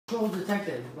Troll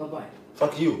detective. Bye-bye.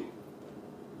 Fuck you.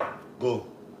 Go.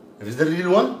 If it's the real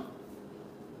one,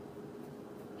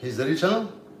 he's the real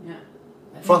channel? Yeah.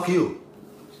 Fuck you.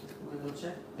 Wanna go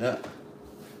check? Yeah.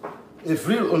 If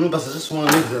real or no, but I just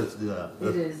want to make the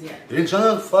It is, yeah. real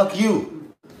channel, fuck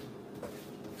you.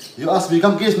 You ask me,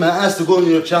 come kiss my ass to go on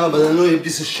your channel, but I know you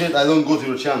piece of shit, I don't go to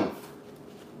your channel.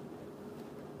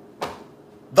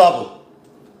 Double.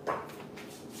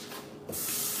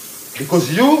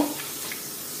 Because you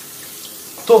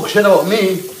talk shit about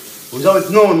me without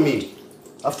knowing me.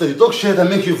 After you talk shit, I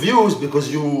make you views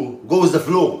because you go with the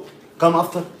flow. Come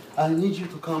after, I need you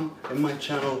to come in my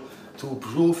channel to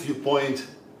prove your point.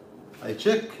 I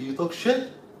check, you talk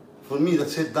shit, for me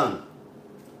that's it, done.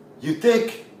 You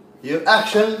take your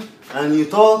action and you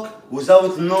talk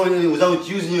without knowing, without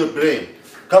using your brain.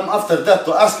 Come after that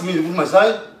to ask me to put my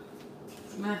side.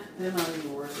 Nah, they're not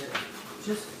even worth it.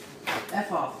 Just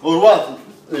F off. Or what?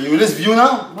 You list view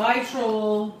now? Bye,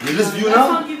 troll. You list view Let's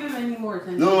now? not give him any more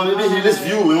attention. No, maybe you list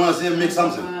view, we want to see him make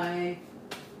something. Bye.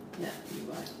 Yeah,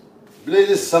 bye. Play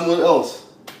this somewhere else.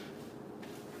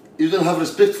 You don't have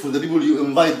respect for the people you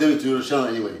invite them to your channel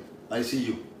anyway. I see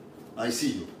you. I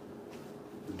see you.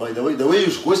 By the way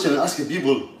you question and asking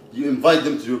people, you invite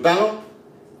them to your panel,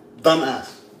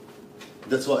 dumbass.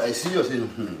 That's why I see you, I say,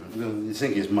 you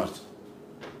think he's smart.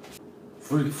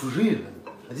 For real,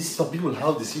 this is what people,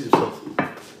 how they see themselves.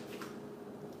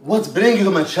 What's bringing you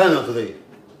to my channel today?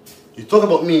 You talk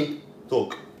about me,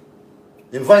 talk.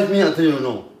 Invite me until you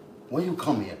know. Why you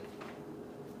come here?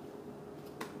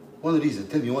 One reason,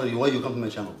 tell me why you come to my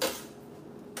channel.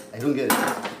 I don't get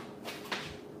it.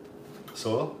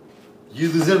 So,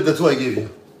 you deserve the two I gave you.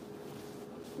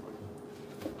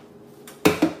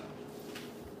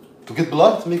 To get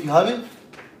blood, to make you happy?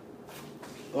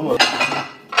 Oh my.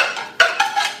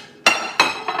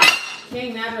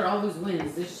 King Natter always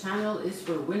wins. This channel is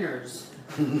for winners.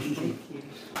 Thank you.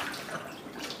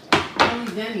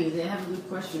 Only Denny, they have a good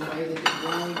question. Why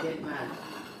they get mad?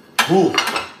 Who?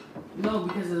 No,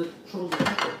 because of the troll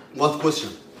detective. What question?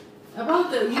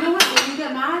 About the, you know what, when you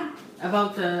get mad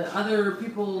about the other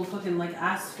people fucking like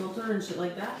ass filter and shit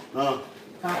like that,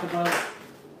 talk about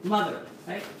mother,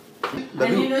 right?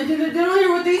 And you know, they don't hear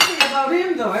what they say about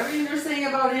him though, everything they're saying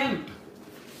about him.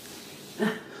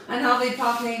 And how they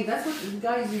talk names, that's what,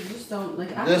 guys, you just don't,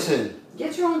 like, Listen.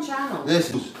 Get your own channel.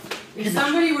 Listen. If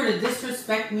somebody were to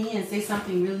disrespect me and say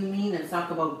something really mean and talk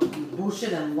about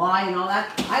bullshit and lie and all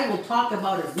that, I will talk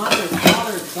about his mother, his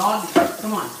father, his dog.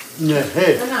 Come on. Yeah,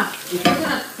 hey. Enough. If you're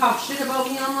gonna talk shit about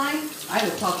me online, I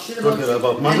will talk shit about you.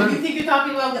 About mother? And you think you're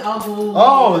talking about I'll go lower.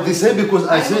 Oh, they say because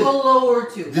I said. I will go lower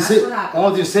too. That's what happened.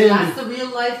 Oh, they're saying. That's the real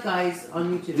life, guys,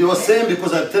 on YouTube. They were saying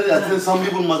because I tell some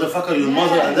people, motherfucker, your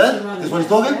mother and that. That's what he's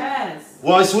talking? Yes.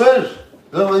 Well, I swear.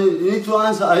 No, you need to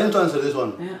answer. I need to answer this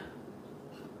one. Yeah.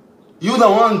 You the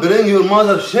one bring your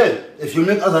mother shit. If you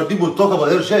make other people talk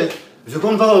about her shit, if you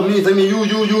come talk about me, tell me you,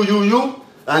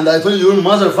 and I tell you,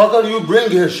 motherfucker, you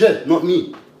bring her shit, not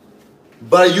me.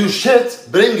 By your shit,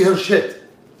 bring her shit.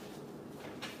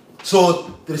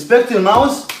 So, respect your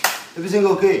mouse, everything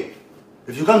okay.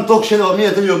 If you can't talk shit about me,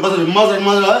 I tell you,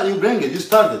 mother, you bring it, you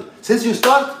started. Since you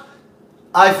start,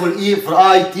 I for E, for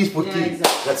I, T for T. Yeah,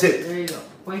 exactly. That's it. There you go.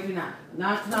 Point to that.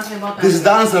 Not talking about that. This is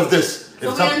the answer of this.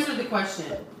 So we answered the question.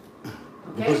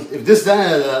 Okay? Because if this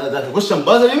that question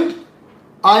bother you,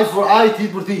 I for I, T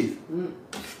for T.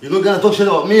 You're not gonna talk shit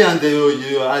about me and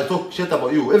I talk shit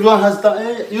about you. Everyone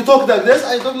has you talk like this,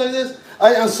 I talk like this.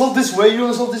 I insult this way, you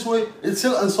insult this way. It's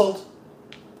still insult.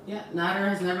 Yeah, Nader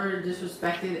has never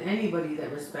disrespected anybody that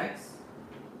respects.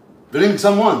 Bring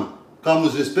someone, come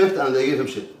with respect and I give him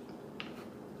shit.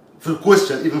 For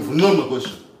question, even for normal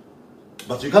question.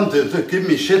 But you come to give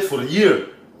me shit for a year.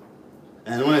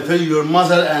 And when I tell you your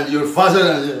mother and your father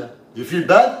and you feel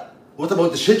bad, what about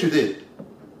the shit you did?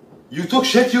 You took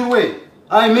shit your way.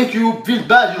 I make you feel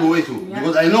bad your way too. Yeah.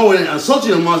 Because I know when I insult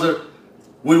your mother,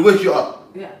 will wake you up.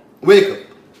 Yeah. Wake up.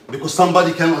 Because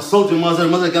somebody can assault your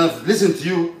mother can listen to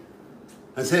you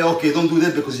and say, okay, don't do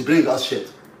that because you bring us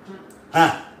shit.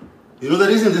 Huh? You know the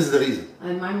reason? This is the reason.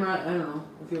 And I don't know,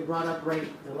 if you're brought up right,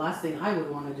 the last thing I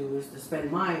would want to do is to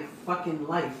spend my fucking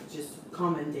life just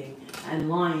commenting and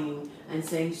lying and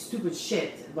saying stupid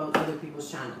shit about other people's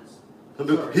channels.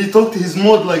 Sorry. He talked to his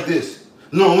mod like this.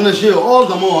 No, I'm gonna show you all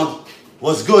the mod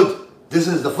was good. This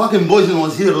is the fucking poison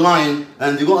was here lying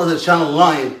and they go other channel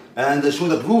lying and I show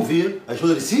the proof here. I show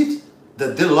the receipt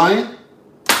that they're lying.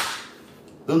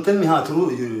 Don't tell me how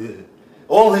to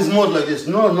all his mod like this.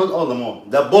 No, not all the mod.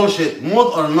 The bullshit,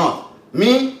 mod or not.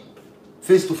 Me,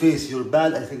 face to face, you're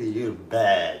bad. I think you're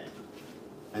bad.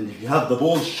 And if you have the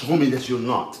balls, show me that you're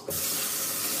not.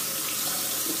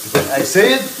 Because I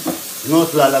said,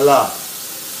 not la la la.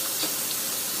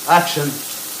 Action,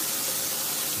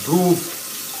 proof,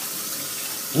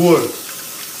 word.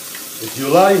 If you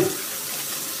lie,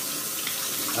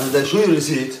 and I show you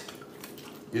receipt,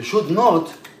 you should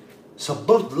not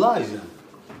support the lies.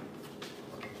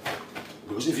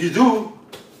 Because if you do,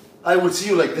 I will see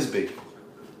you like this big.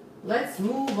 Let's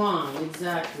move on.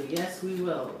 Exactly. Yes, we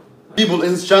will. People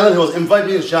in his channel, he was inviting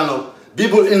me in his channel.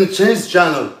 People in his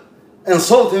channel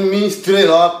insulting me straight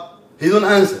up. He don't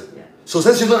answer. Yeah. So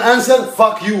since you don't answer,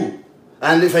 fuck you.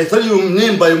 And if I tell you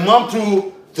name by mom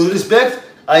to respect,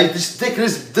 I just take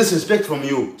disrespect from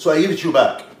you. So I give it to you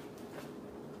back.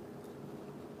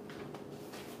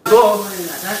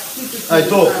 I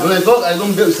talk. When I talk, I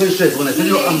don't say shit. When I tell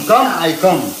you I'm come, I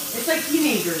come. It's like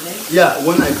teenagers, eh? Yeah,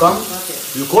 when I come,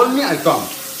 you call me, I come.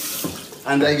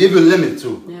 And I give you a limit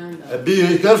too. Yeah, I know.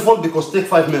 Be careful because take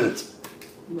 5 minutes.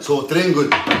 Yeah. So train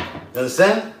good. You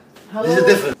understand? Hello? This is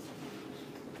different.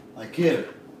 I care.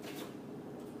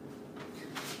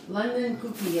 London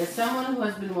Cookie, as someone who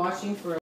has been watching for